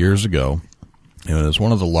years ago. It was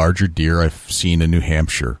one of the larger deer I've seen in New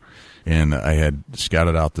Hampshire. and I had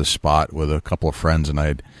scouted out this spot with a couple of friends, and I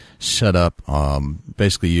had set up,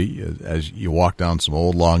 basically, as you walk down some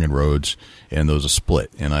old logging roads, and there was a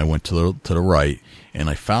split, and I went to the right, and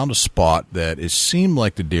I found a spot that it seemed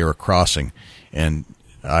like the deer were crossing, and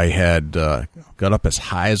I had got up as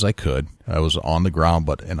high as I could. I was on the ground,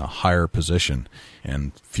 but in a higher position,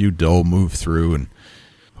 and a few doe moved through, and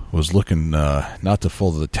was looking not to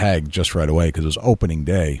pull the tag just right away because it was opening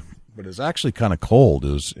day, but it was actually kind of cold.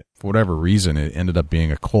 It was, for whatever reason, it ended up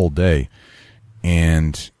being a cold day,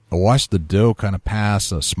 and I watched the doe kind of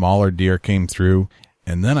pass. A smaller deer came through,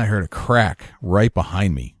 and then I heard a crack right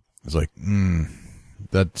behind me. I was like,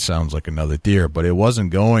 that sounds like another deer, but it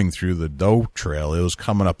wasn't going through the doe trail. It was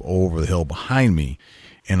coming up over the hill behind me.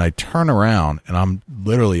 And I turn around, and I'm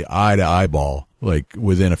literally eye to eyeball, like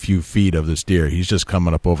within a few feet of this deer. He's just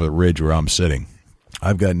coming up over the ridge where I'm sitting.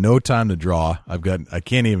 I've got no time to draw. I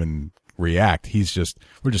can't even react.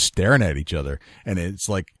 We're just staring at each other. And it's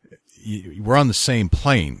like, we're on the same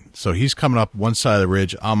plane. So he's coming up one side of the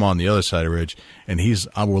ridge, I'm on the other side of the ridge, and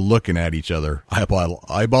we're looking at each other,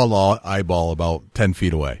 eyeball about 10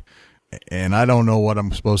 feet away. And I don't know what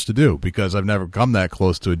I'm supposed to do because I've never come that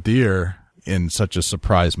close to a deer in such a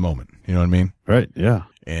surprise moment. You know what I mean? Right. Yeah.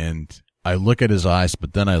 And I look at his eyes,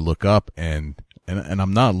 but then I look up, and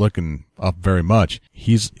I'm not looking up very much.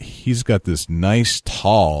 He's got this nice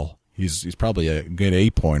tall, he's probably a good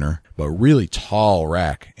 8-pointer, but really tall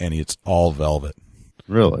rack, and it's all velvet.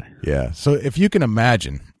 Really? Yeah. So if you can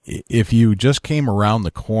imagine, if you just came around the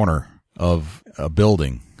corner of a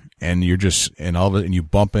building and all of it, and you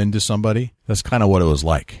bump into somebody, that's kind of what it was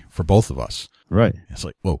like for both of us. Right. It's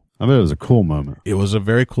like, whoa. I bet it was a cool moment. It was a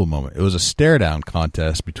very cool moment. It was a stare down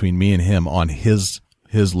contest between me and him on his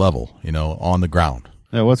level, on the ground.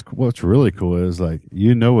 Yeah. What's really cool is, like,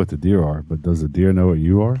 you know what the deer are, but does the deer know what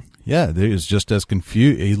you are? Yeah, he was just as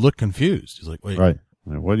confused. He looked confused. He's like, wait. Right.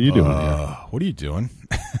 What are you doing here? What are you doing?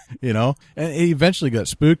 And he eventually got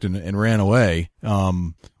spooked and ran away.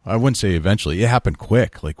 I wouldn't say eventually. It happened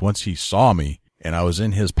quick. Like, once he saw me and I was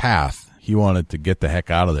in his path, he wanted to get the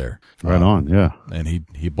heck out of there. Right on, yeah. And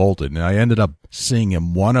he bolted. And I ended up seeing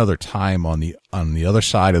him one other time on the other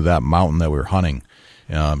side of that mountain that we were hunting.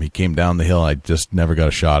 He came down the hill. I just never got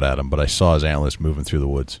a shot at him, but I saw his antlers moving through the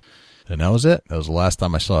woods. And that was it. That was the last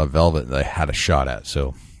time I saw a velvet that I had a shot at.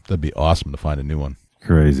 So that'd be awesome to find a new one.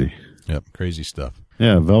 Crazy. Yep, crazy stuff.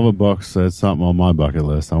 Yeah, velvet bucks, that's something on my bucket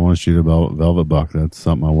list. I want to shoot a velvet buck. That's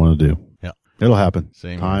something I want to do. Yeah. It'll happen.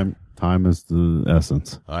 Same Time is the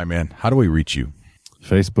essence. All right, man. How do we reach you?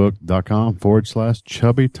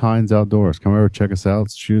 Facebook.com/Chubby Tines Outdoors. Come over, check us out,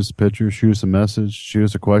 shoot us a picture, shoot us a message, shoot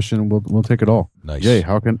us a question. We'll take it all. Nice. Yay.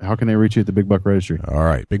 How can they reach you at the Big Buck Registry? All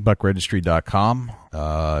right. BigBuckRegistry.com.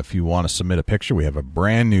 If you want to submit a picture, we have a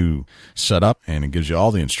brand new setup, and it gives you all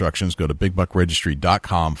the instructions. Go to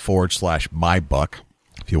BigBuckRegistry.com/mybuck.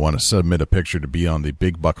 If you want to submit a picture to be on the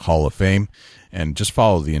Big Buck Hall of Fame, and just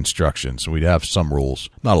follow the instructions. We have some rules,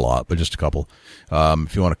 not a lot, but just a couple.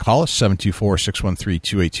 If you want to call us,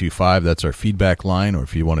 724-613-2825. That's our feedback line. Or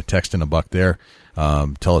if you want to text in a buck there,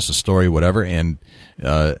 tell us a story, whatever. And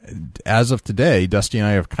as of today, Dusty and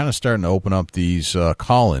I are kind of starting to open up these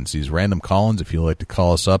call-ins, these random call-ins. If you'd like to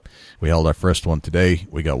call us up, we held our first one today.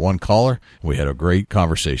 We got one caller. We had a great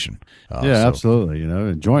conversation. Absolutely.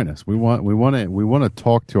 And join us. We want to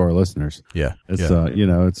talk to our listeners. Yeah. It's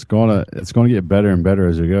it's going to get better and better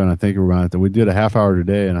as we go. And I think we did a half hour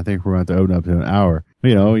today, and I think we're going to open up to an hour.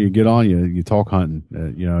 You get on, you talk hunting.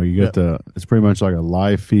 You get it's pretty much like a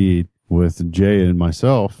live feed with Jay and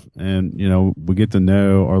myself, and we get to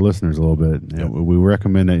know our listeners a little bit. And we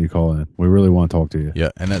recommend that you call in. We really want to talk to you. Yeah,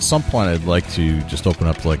 and at some point, I'd like to just open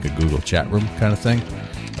up like a Google chat room kind of thing,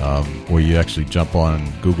 where you actually jump on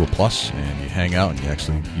Google Plus and you hang out and you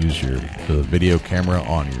actually use the video camera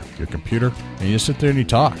on your computer, and you just sit there and you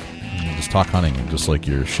talk. And you just talk hunting, and just like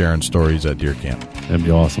you're sharing stories at deer camp. That'd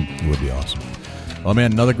be awesome. It would be awesome. Well,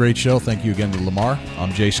 man, another great show. Thank you again to Lamar.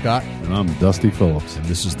 I'm Jay Scott. And I'm Dusty Phillips. And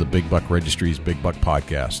this is the Big Buck Registry's Big Buck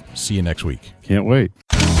Podcast. See you next week. Can't wait.